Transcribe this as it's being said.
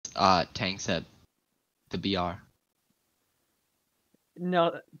tanks at the BR?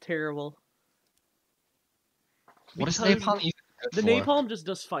 No, terrible. What is Because napalm even good the for? napalm just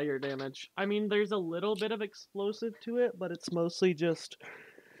does fire damage. I mean, there's a little bit of explosive to it, but it's mostly just.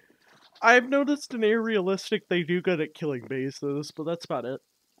 I've noticed in Air Realistic they do good at killing bases, but that's about it.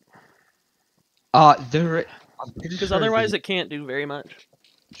 There. I'm pretty Because sure otherwise the. it can't do very much.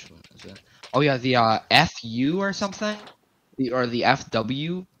 Which one is it? Oh yeah, the FU or something, or the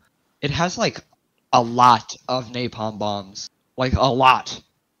FW. It has like a lot of napalm bombs, like a lot.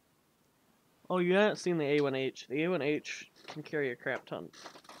 Oh, you haven't seen the A1H. The A1H can carry a crap ton.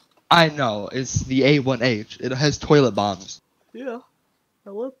 I know, it's the A1H. It has toilet bombs. Yeah.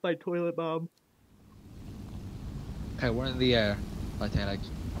 I love my toilet bomb. Okay, we're in the air, Titanic.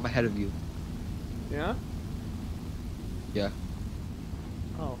 I'm ahead of you. Yeah? Yeah.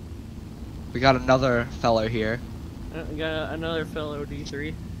 Oh. We got another feller here. We got another fellow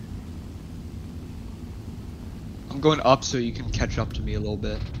D3. I'm going up so you can catch up to me a little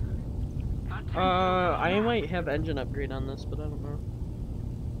bit. I might have engine upgrade on this, but I don't know.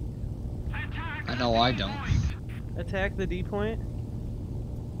 I know I don't. Attack the D point.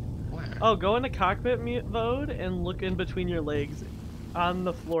 Where? Oh, go into cockpit mode and look in between your legs on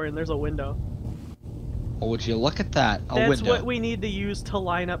the floor, and there's a window. Oh, would you look at that? A That's window. what we need to use to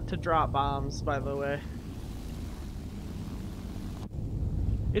line up to drop bombs, by the way.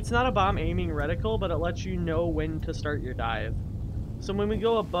 It's not a bomb aiming reticle, but it lets you know when to start your dive. So when we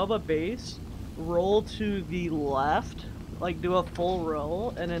go above a base, roll to the left, like do a full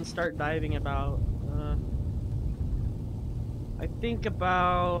roll, and then start diving about, I think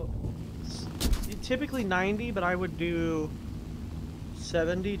about, typically 90, but I would do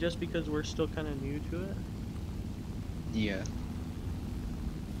 70 just because we're still kind of new to it. Yeah.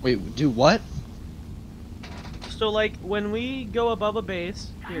 Wait, do what? So like when we go above a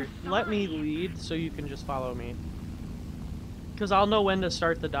base, here, let me lead so you can just follow me. Because I'll know when to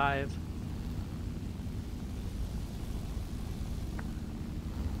start the dive.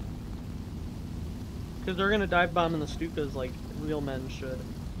 Because they're going to dive bomb in the stukas like real men should.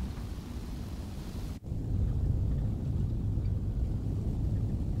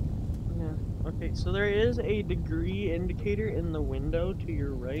 Yeah. Okay, so there is a degree indicator in the window to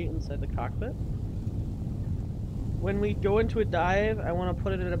your right inside the cockpit. When we go into a dive, I want to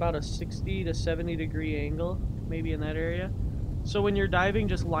put it at about a 60 to 70 degree angle, maybe in that area. So when you're diving,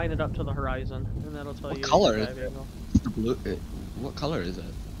 just line it up to the horizon, and that'll tell you What color your is dive it? angle. The blue. What color is it?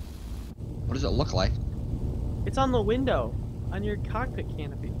 What does it look like? It's on the window, on your cockpit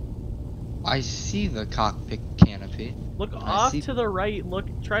canopy. I see the cockpit canopy. Look off to the right.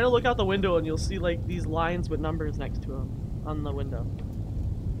 Try to look out the window, and you'll see like these lines with numbers next to them on the window.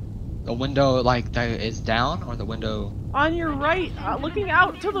 The window, like, that is down, or the window... On your right, looking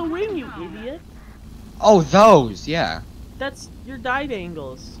out to the wing, you idiot! Oh, those, yeah. That's your dive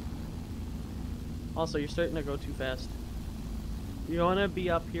angles. Also, you're starting to go too fast. You want to be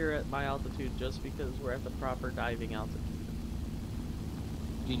up here at my altitude just because we're at the proper diving altitude.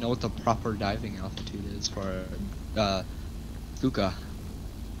 You know what the proper diving altitude is for, stuka.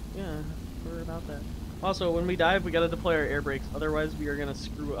 Yeah, we're about that. Also, when we dive, we gotta deploy our air brakes, otherwise we are gonna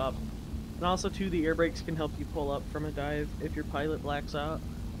screw up. And also, too, the air brakes can help you pull up from a dive if your pilot blacks out.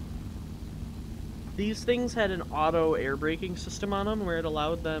 These things had an auto air braking system on them where it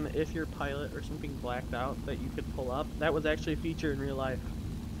allowed them, if your pilot or something blacked out, that you could pull up. That was actually a feature in real life.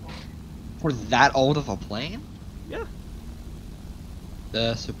 For that old of a plane? Yeah.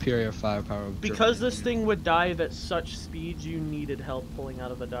 The superior firepower of Because Germany. this thing would dive at such speeds, you needed help pulling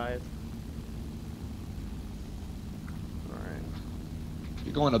out of a dive. Alright.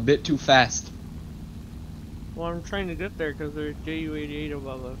 You're going a bit too fast. Well, I'm trying to get there because there's Ju-88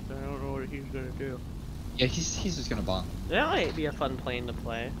 above us, and I don't know what he's gonna do. Yeah, he's just gonna bomb. That might be a fun plane to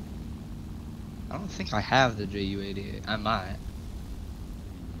play. I don't think I have the Ju-88. I might.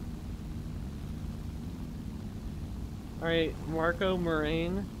 Alright, Marco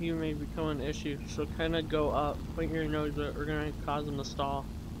Moraine, you may become an issue, so kind of go up, point your nose up, we're gonna cause him to stall.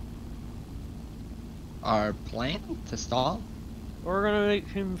 Our plane to stall? We're gonna make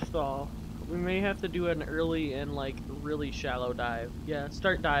him stall. We may have to do an early and like really shallow dive. Yeah,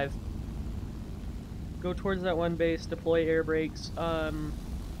 start dive. Go towards that one base, deploy air brakes.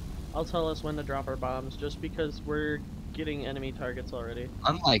 I'll tell us when to drop our bombs, just because we're getting enemy targets already.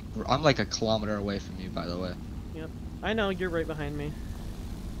 I'm like a kilometer away from you, by the way. Yep. I know, you're right behind me.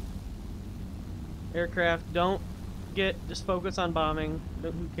 Aircraft, just focus on bombing.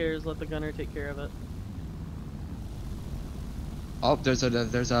 Who cares, let the gunner take care of it. Oh, there's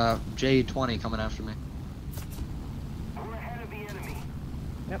a J-20 coming after me. We're ahead of the enemy.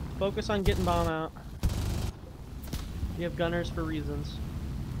 Yep, focus on getting bomb out. You have gunners for reasons.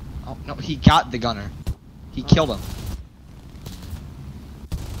 Oh, no, he got the gunner. He Oh. killed him.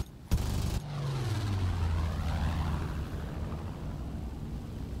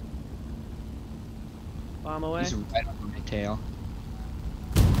 Bomb away. He's right on my tail.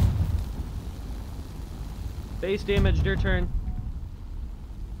 Base damage, your turn.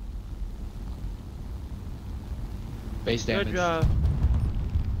 Base damage. Good job.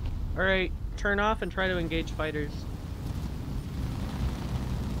 Alright, turn off and try to engage fighters.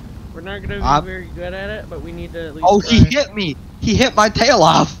 We're not gonna be very good at it, but we need to at least Oh, try. he hit me! He hit my tail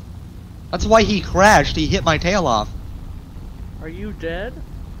off! That's why he crashed. He hit my tail off. Are you dead?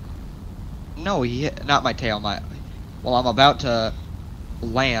 No, he hit not my tail. Well, I'm about to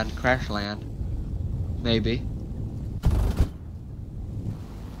land, crash land, maybe.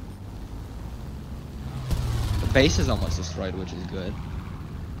 The base is almost destroyed, which is good.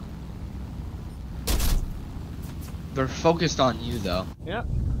 They're focused on you, though. Yep.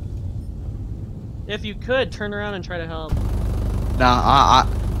 If you could, turn around and try to help. Nah,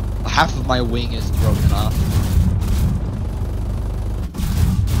 half of my wing is broken off.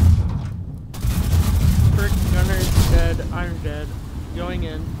 Frick, gunner's dead. I'm dead. Going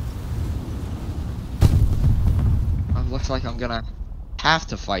in. It looks like I'm gonna have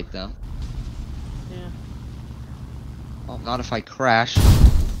to fight them. Yeah. Well, not if I crash.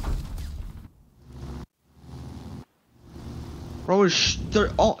 Bro, they're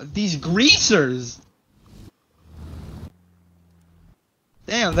all these greasers.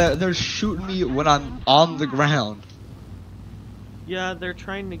 Damn, they're shooting me when I'm on the ground. Yeah, they're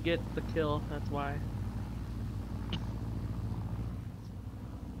trying to get the kill, that's why.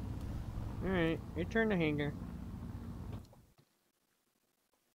 Alright, your turn to hangar.